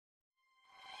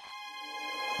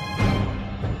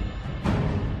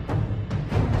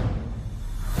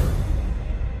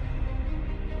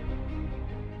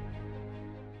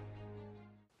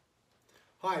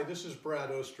Hi, this is Brad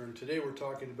Oster, and today we're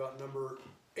talking about number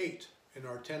 8 in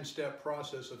our 10-step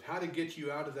process of how to get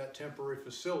you out of that temporary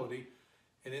facility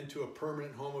and into a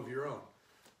permanent home of your own.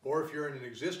 Or if you're in an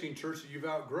existing church that you've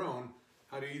outgrown,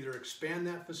 how to either expand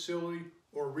that facility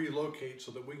or relocate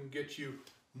so that we can get you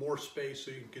more space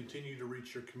so you can continue to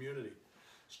reach your community.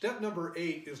 Step number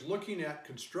 8 is looking at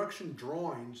construction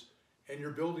drawings and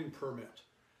your building permit.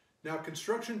 Now,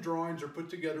 construction drawings are put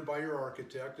together by your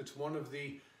architect. It's one of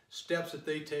the steps that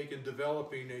they take in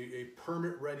developing a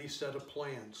permit-ready set of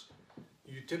plans.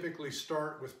 You typically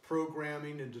start with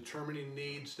programming and determining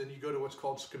needs, then you go to what's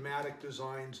called schematic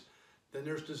designs, then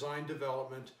there's design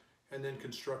development, and then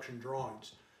construction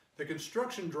drawings. The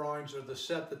construction drawings are the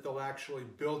set that they'll actually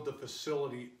build the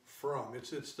facility from.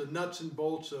 It's the nuts and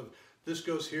bolts of this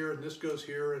goes here and this goes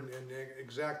here and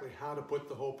exactly how to put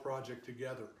the whole project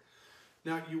together.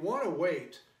 Now, you want to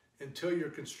wait until your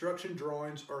construction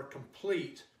drawings are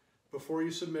complete before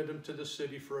you submit them to the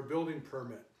city for a building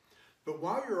permit. But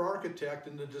while your architect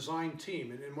and the design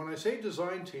team, and when I say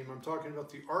design team, I'm talking about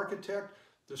the architect,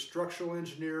 the structural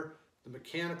engineer, the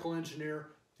mechanical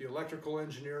engineer, the electrical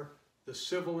engineer, the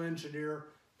civil engineer,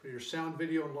 for your sound,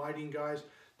 video, and lighting guys.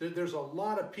 There's a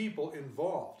lot of people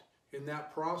involved in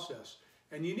that process.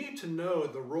 And you need to know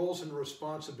the roles and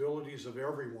responsibilities of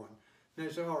everyone. And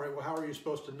I say, all right, well, how are you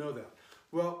supposed to know that?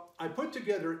 Well, I put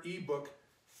together an ebook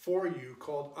for you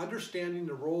called Understanding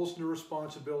the Roles and the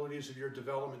Responsibilities of Your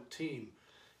Development Team.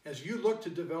 As you look to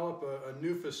develop a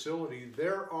new facility,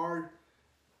 there are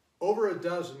over a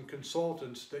dozen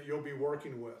consultants that you'll be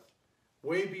working with.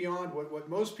 Way beyond what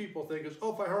most people think is,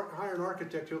 oh, if I hire an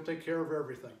architect, he'll take care of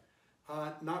everything.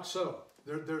 Not so.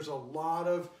 There's a lot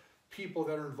of people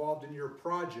that are involved in your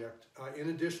project, in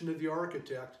addition to the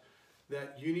architect,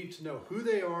 that you need to know who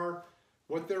they are,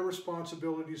 what their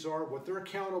responsibilities are, what they're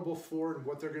accountable for, and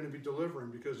what they're going to be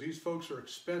delivering, because these folks are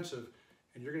expensive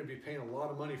and you're going to be paying a lot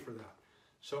of money for that.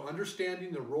 So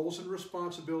understanding the roles and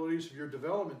responsibilities of your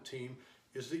development team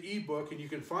is the ebook, and you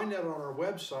can find that on our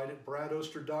website at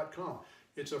bradoster.com.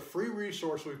 It's a free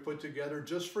resource we've put together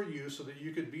just for you so that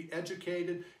you could be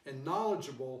educated and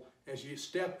knowledgeable as you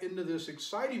step into this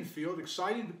exciting field,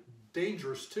 exciting,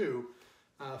 dangerous too,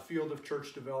 field of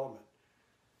church development.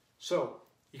 So,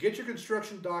 you get your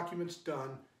construction documents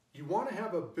done. You want to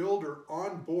have a builder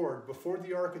on board before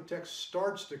the architect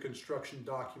starts the construction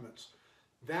documents.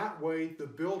 That way, the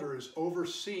builder is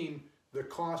overseeing the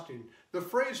costing. The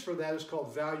phrase for that is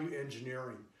called value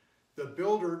engineering. The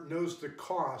builder knows the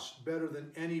cost better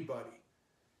than anybody.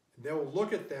 They will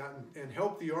look at that and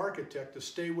help the architect to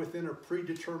stay within a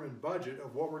predetermined budget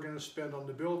of what we're going to spend on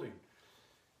the building.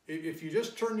 If you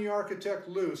just turn the architect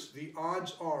loose, the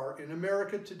odds are, in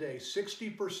America today,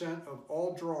 60% of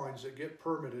all drawings that get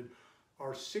permitted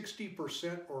are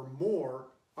 60% or more,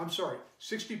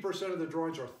 60% of the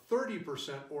drawings are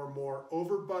 30% or more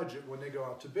over budget when they go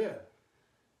out to bid.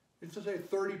 It's to say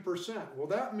 30%. Well,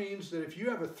 that means that if you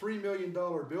have a $3 million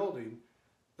building,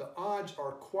 the odds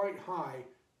are quite high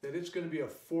that it's going to be a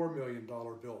 $4 million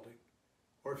building.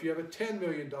 Or if you have a $10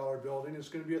 million building, it's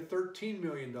going to be a $13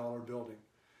 million building.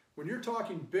 When you're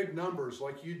talking big numbers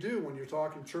like you do when you're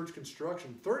talking church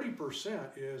construction, 30%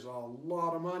 is a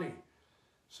lot of money.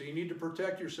 So you need to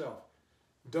protect yourself.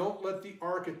 Don't let the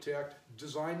architect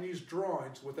design these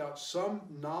drawings without some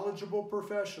knowledgeable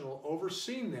professional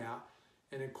overseeing that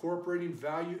and incorporating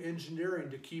value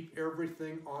engineering to keep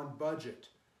everything on budget.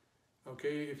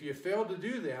 Okay, if you fail to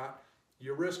do that,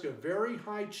 you risk a very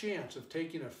high chance of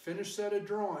taking a finished set of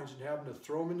drawings and having to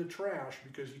throw them in the trash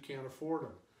because you can't afford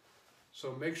them.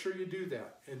 So make sure you do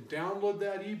that and download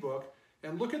that ebook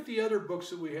and look at the other books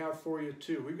that we have for you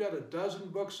too. We've got a dozen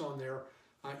books on there,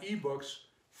 ebooks,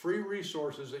 free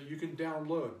resources that you can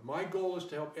download. My goal is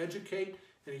to help educate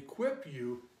and equip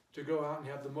you to go out and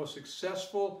have the most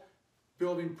successful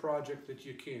building project that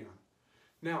you can.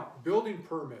 Now, building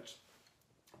permits.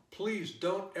 Please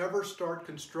don't ever start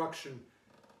construction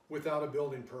without a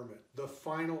building permit, the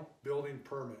final building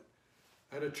permit.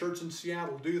 I had a church in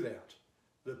Seattle do that.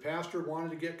 The pastor wanted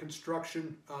to get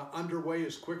construction underway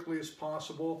as quickly as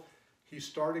possible. He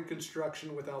started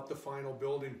construction without the final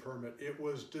building permit. It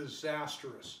was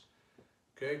disastrous.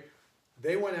 Okay?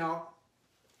 They went out.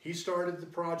 He started the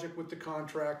project with the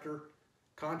contractor.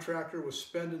 Contractor was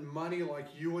spending money like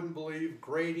you wouldn't believe,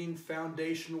 grading,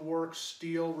 foundation work,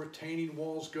 steel, retaining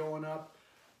walls going up.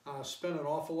 Spent an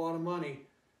awful lot of money.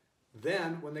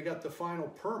 Then, when they got the final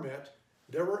permit,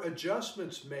 there were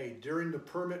adjustments made during the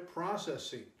permit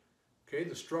processing. Okay,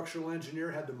 the structural engineer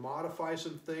had to modify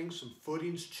some things, some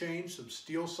footings changed, some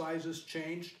steel sizes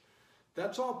changed.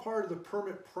 That's all part of the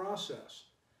permit process.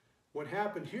 What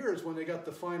happened here is when they got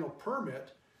the final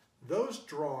permit, those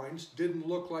drawings didn't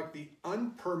look like the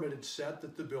unpermitted set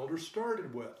that the builder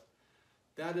started with.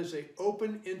 That is an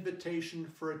open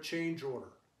invitation for a change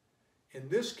order. In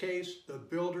this case, the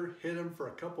builder hit him for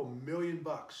a couple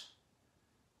 $1,000,000.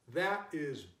 That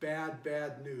is bad,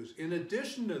 bad news. In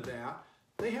addition to that,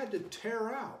 they had to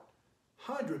tear out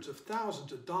hundreds of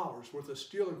thousands of dollars worth of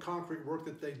steel and concrete work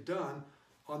that they'd done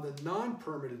on the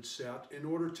non-permitted set in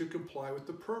order to comply with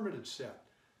the permitted set.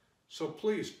 So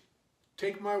please,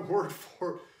 take my word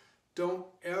for it, don't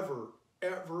ever,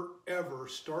 ever, ever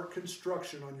start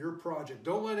construction on your project.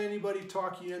 Don't let anybody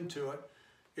talk you into it.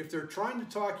 If they're trying to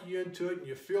talk you into it and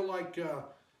you feel like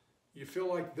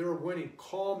they're winning,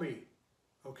 call me.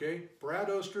 Okay, Brad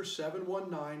Oster,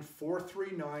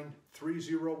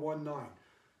 719-439-3019.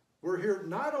 We're here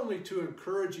not only to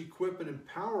encourage, equip, and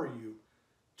empower you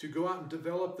to go out and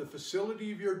develop the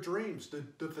facility of your dreams,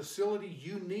 the facility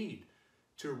you need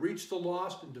to reach the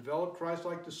lost and develop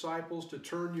Christ-like disciples, to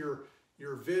turn your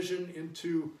vision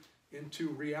into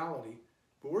reality.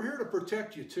 But we're here to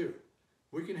protect you too.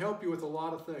 We can help you with a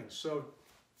lot of things. So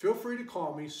feel free to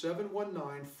call me,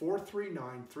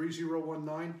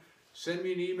 719-439-3019. Send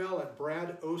me an email at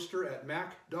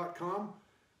bradoster@mac.com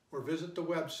or visit the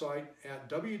website at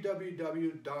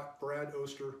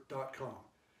www.bradoster.com.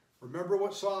 Remember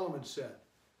what Solomon said,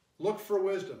 look for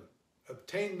wisdom,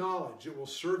 obtain knowledge, it will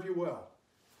serve you well.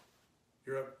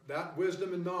 That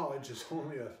wisdom and knowledge is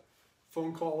only a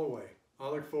phone call away. I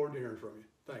look forward to hearing from you.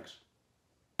 Thanks.